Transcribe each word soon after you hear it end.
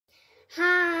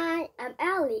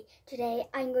Lily. Today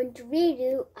I'm going to read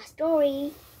you a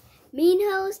story.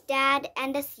 Minho's Dad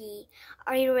and the Sea.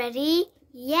 Are you ready?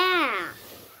 Yeah!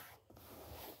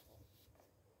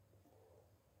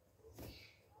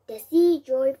 The sea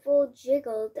joyful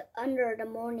jiggled under the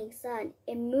morning sun.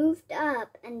 It moved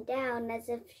up and down as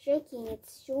if shaking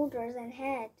its shoulders and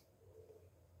head.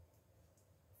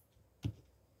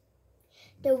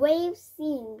 The waves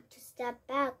seemed to step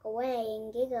back away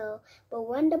and giggle, but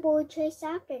when the boy chased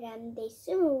after them, they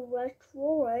soon rushed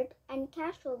forward and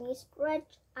casually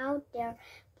stretched out their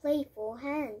playful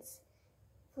hands.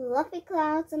 Fluffy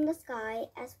clouds in the sky,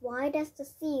 as wide as the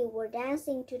sea, were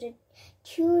dancing to the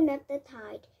tune of the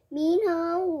tide.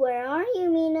 Minho, where are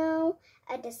you, Minho?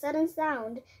 At the sudden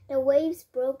sound, the waves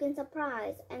broke in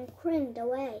surprise and crinked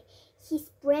away. He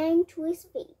sprang to his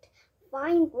feet.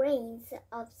 Fine grains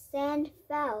of sand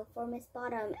fell from his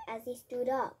bottom as he stood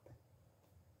up.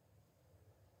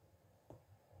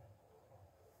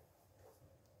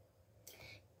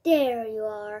 There you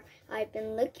are. I've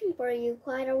been looking for you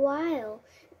quite a while.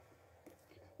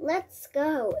 Let's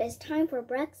go. It's time for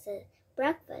breakfast.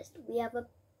 We have a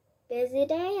busy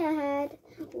day ahead.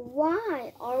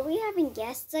 Why? Are we having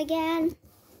guests again?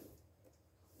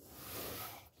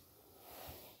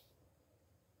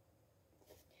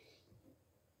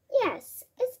 Yes,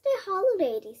 it's the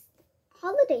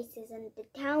holiday season. The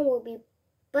town will be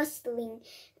bustling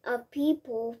of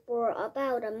people for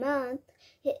about a month.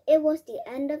 It was the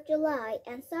end of July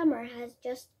and summer has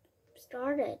just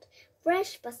started.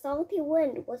 Fresh but salty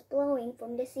wind was blowing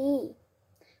from the sea.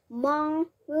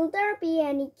 Mom, will there be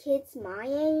any kids my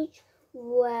age?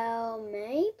 Well,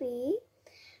 maybe.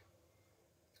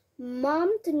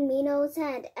 Mom took Minho's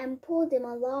hand and pulled him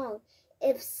along.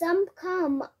 If some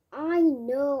come, I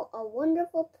know a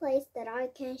wonderful place that I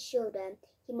can show them,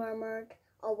 he murmured.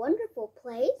 A wonderful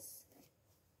place?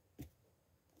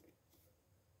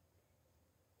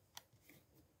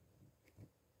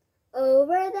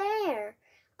 Over there.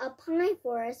 A pine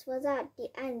forest was at the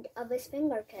end of his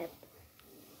fingertip.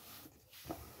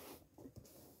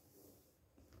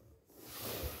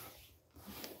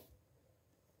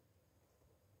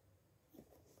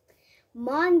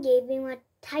 Mom gave him a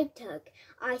tight tug.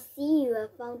 I see you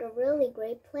have found a really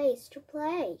great place to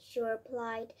play, she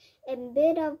replied in a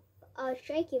bit of a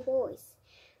shaky voice.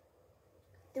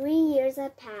 3 years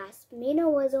had passed. Minho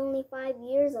was only 5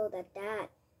 years old at that.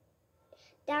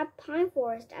 That pine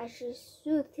forest as she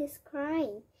soothed his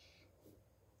crying.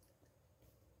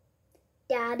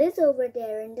 Dad is over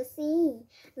there in the sea.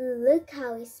 Look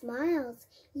how he smiles.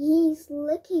 He's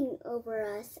looking over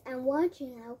us and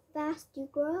watching how fast you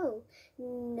grow.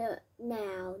 No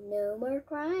more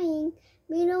crying.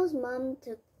 Minho's mom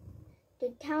took the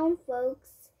town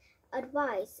folks'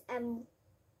 advice and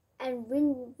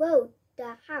remodeled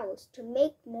the house to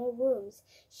make more rooms.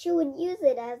 She would use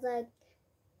it as a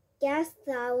guest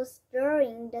house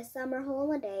during the summer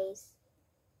holidays.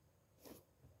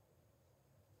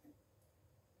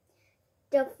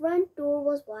 The front door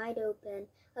was wide open.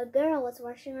 A girl was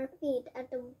washing her feet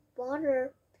at the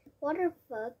water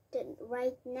fountain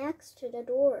right next to the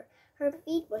door. Her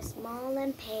feet were small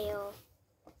and pale.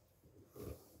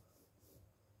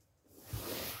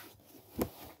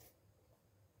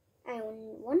 I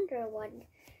wonder what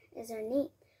is her name.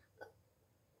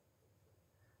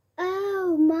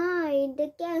 Oh my,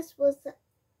 the guest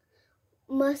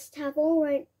must have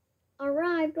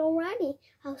arrived already.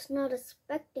 I was not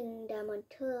expecting them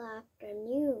until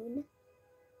afternoon.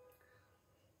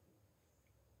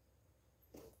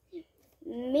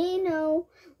 Minho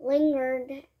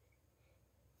lingered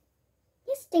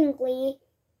distinctly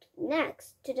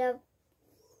next to the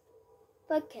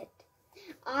bucket.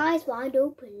 Eyes wide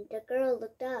open, the girl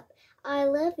looked up. I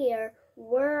live here.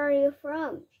 Where are you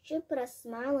from? She put a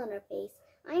smile on her face.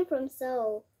 I'm from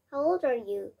Seoul. How old are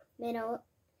you? Minho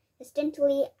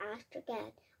instantly asked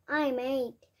again. I'm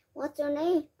 8. What's your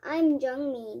name? I'm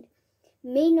Jungmin.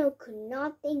 Minho could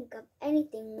not think of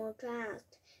anything more to ask.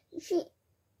 She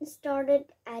stared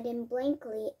at him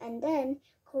blankly and then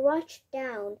crouched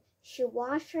down. She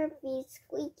washed her feet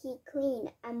squeaky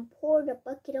clean and poured a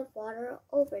bucket of water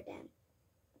over them.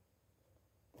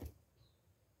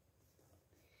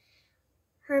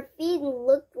 Her feet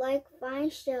looked like fine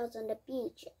shells on the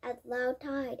beach at low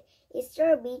tide. Is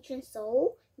there a beach in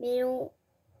Seoul? Minho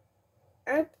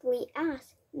earnestly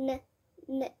asked.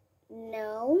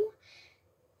 No.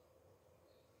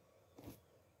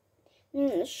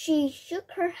 She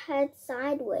shook her head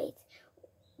sideways.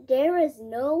 There is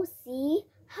no sea?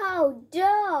 How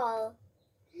dull!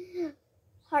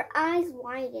 Her eyes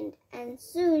widened, and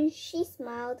soon she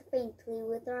smiled faintly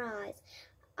with her eyes.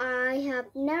 I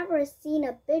have never seen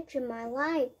a bitch in my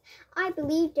life. I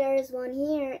believe there is one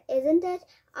here, isn't it?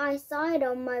 I saw it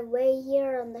on my way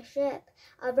here on the ship.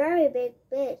 A very big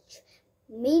bitch.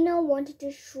 Minho wanted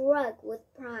to shrug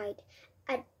with pride.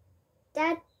 At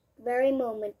that very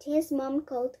moment, his mom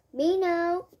called,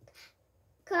 "Minho,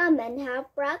 come and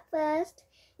have breakfast."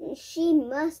 She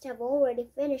must have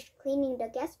already finished cleaning the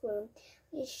guest room.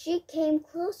 She came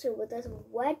closer with a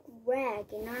wet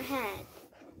rag in her hand.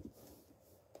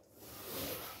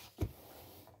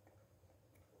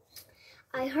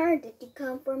 "I heard that you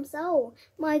come from Seoul.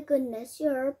 My goodness,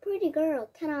 you're a pretty girl.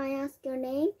 Can I ask your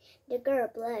name?" The girl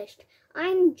blushed.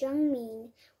 "I'm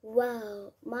Jungmin."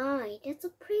 "Wow, my, that's a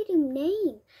pretty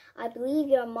name. I believe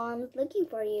your mom's looking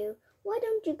for you. Why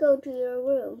don't you go to your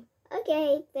room?"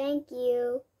 "Okay, thank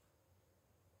you.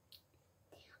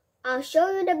 I'll show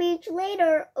you the beach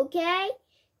later, okay?"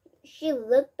 She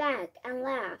looked back and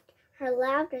laughed. Her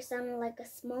laughter sounded like a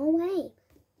small wave.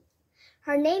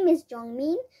 "Her name is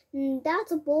Jungmin.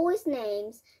 That's a boy's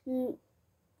name.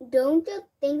 Don't you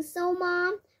think so,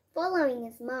 Mom?" Following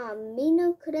his mom,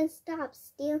 Minho couldn't stop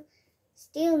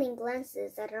stealing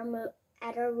glances at her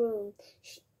room.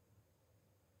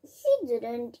 She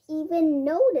didn't even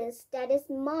notice that his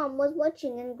mom was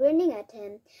watching and grinning at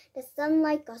him. The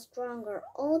sunlight got stronger.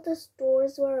 All the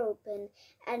stores were open,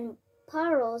 and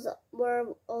paddles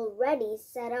were already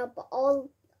set up all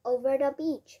over the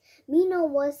beach. Minho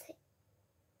was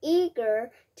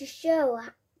eager to show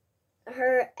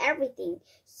her everything.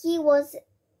 He was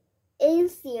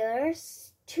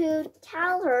anxious to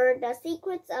tell her the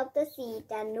secrets of the sea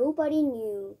that nobody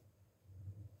knew.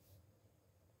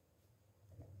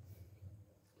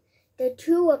 The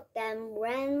two of them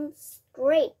ran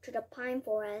straight to the pine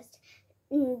forest.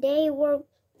 They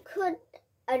could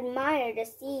admire the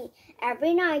sea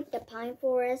every night. The pine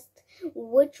forest,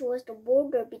 which was the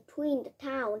border between the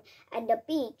town and the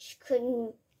beach,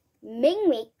 could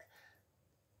mimic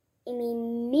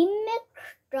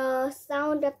the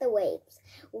sound of the waves.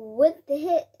 With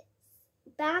his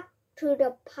back to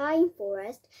the pine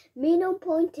forest, Minho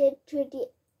pointed to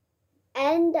the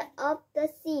end of the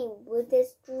sea with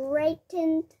his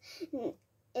straightened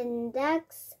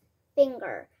index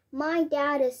finger. "My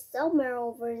dad is somewhere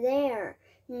over there."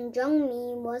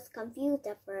 Jungmin was confused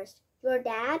at first. "Your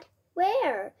dad?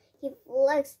 Where?" He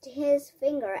flexed his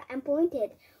finger and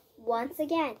pointed once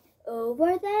again.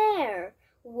 "Over there."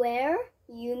 "Where?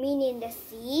 You mean in the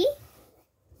sea?"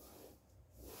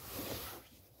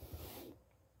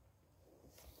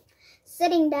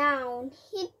 Sitting down,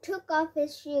 he took off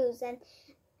his shoes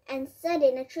and said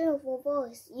in a cheerful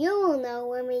voice, "You'll know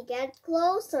when we get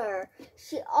closer."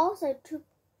 She also took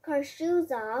her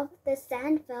shoes off. The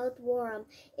sand felt warm.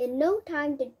 In no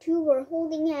time, the two were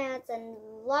holding hands and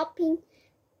lopping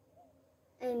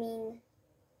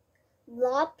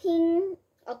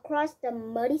across the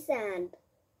muddy sand.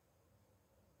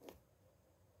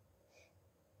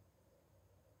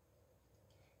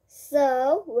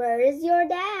 "So, where is your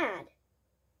dad?"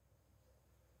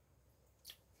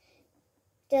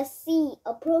 The sea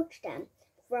approached them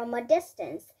from a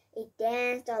distance. It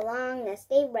danced along as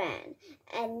they ran,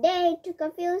 and they took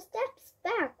a few steps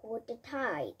back with the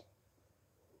tide.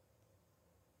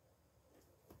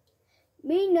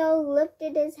 Minho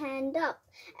lifted his hand up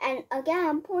and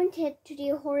again pointed to the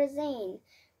horizon.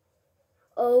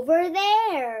 "Over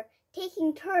there,"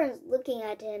 taking turns looking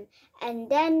at him, and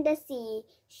then the sea.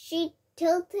 She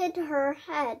tilted her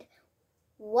head.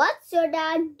 "What's your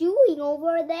dad doing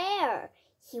over there?"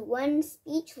 He went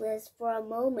speechless for a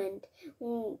moment.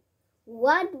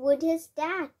 What would his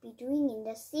dad be doing in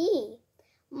the sea?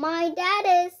 "My dad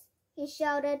is," he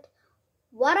shouted.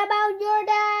 "What about your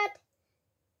dad?"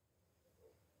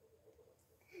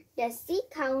 The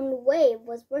sea-count wave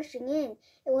was rushing in.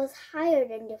 It was higher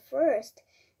than the first.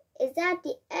 "Is at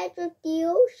the edge of the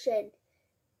ocean."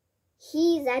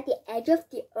 "He's at the edge of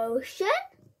the ocean?"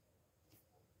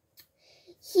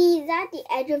 "He's at the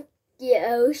edge of the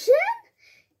ocean?"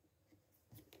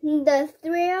 The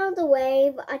thrilled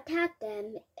wave attacked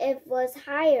them. It was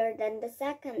higher than the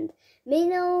second.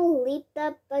 Minho leaped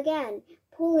up again,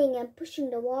 pulling and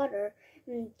pushing the water.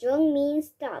 Jungmin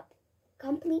stopped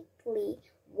completely.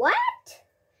 "What?"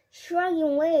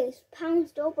 Shrugging waves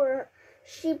pounced over her.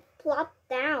 She plopped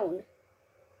down.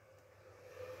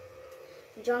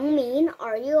 "Jungmin,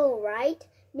 are you all right?"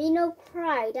 Minho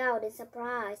cried out in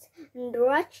surprise and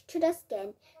rushed to the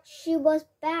skin. She was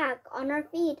back on her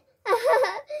feet.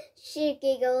 She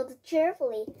giggled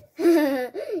cheerfully.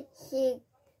 He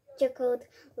chuckled,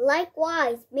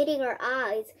 likewise meeting her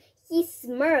eyes. He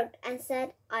smirked and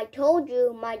said, "I told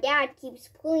you, my dad keeps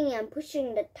pulling and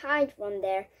pushing the tide from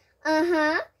there."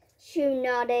 Uh-huh, she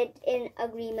nodded in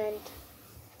agreement.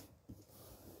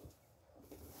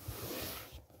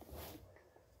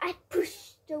 I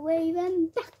pushed the wave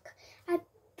and back. I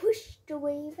pushed the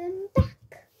wave and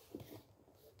back.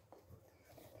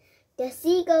 The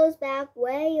sea goes back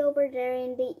way over there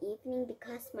in the evening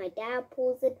because my dad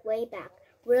pulls it way back.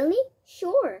 Really?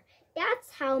 Sure. That's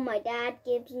how my dad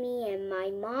gives me and my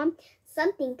mom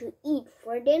something to eat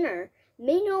for dinner.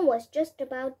 Minho was just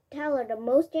about to tell her the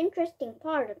most interesting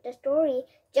part of the story.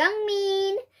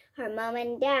 Jungmin! Her mom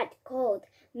and dad called.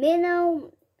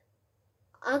 Minho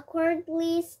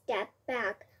awkwardly stepped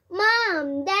back.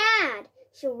 Mom! Dad!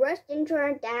 She rushed into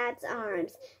her dad's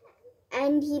arms,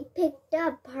 and he picked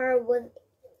up her with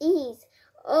ease.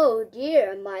 Oh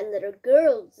dear, my little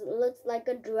girl looks like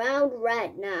a drowned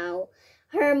rat now.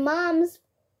 Her mom's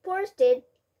forehead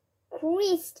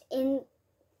creased in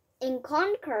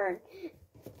concern.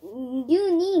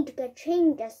 You need to get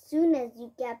changed as soon as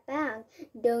you get back.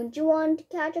 Don't you want to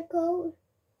catch a cold?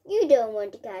 You don't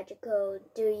want to catch a cold,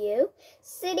 do you?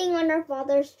 Sitting on her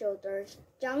father's shoulders,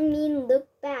 Jungmin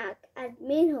looked back at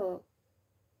Minho.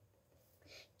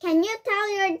 Can you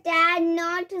tell your dad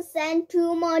not to send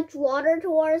too much water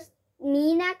towards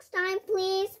me next time,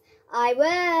 please? I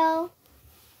will.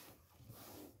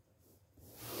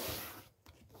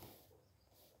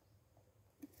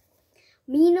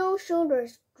 Minho's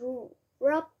shoulders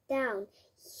dropped down.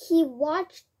 He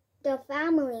watched the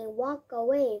family walk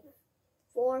away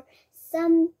for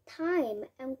some time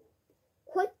and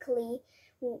quickly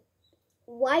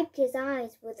wiped his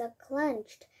eyes with a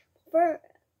clenched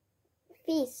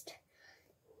fist.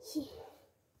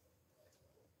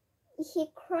 He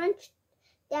crunched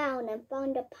down and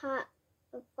found a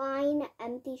fine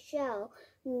empty shell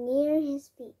near his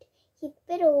feet. He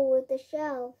fiddled with the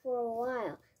shell for a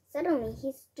while. Suddenly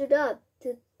he stood up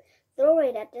to throw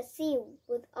it at the sea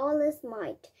with all his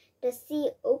might. The sea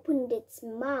opened its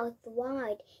mouth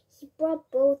wide. He brought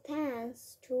both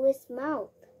hands to his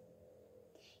mouth.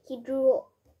 He drew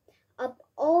up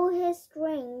all his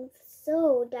strength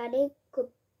so that it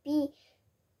could be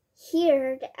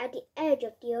heard at the edge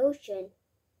of the ocean.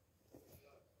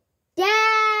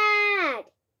 Dad!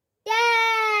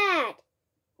 Dad!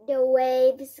 The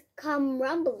waves come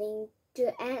rumbling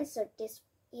to answer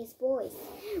his voice.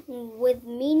 With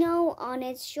Minho on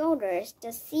its shoulders,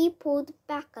 the sea pulled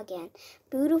back again.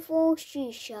 Beautiful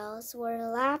seashells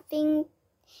were laughing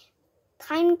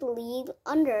kindly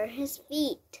under his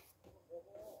feet.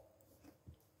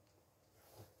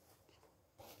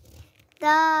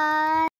 The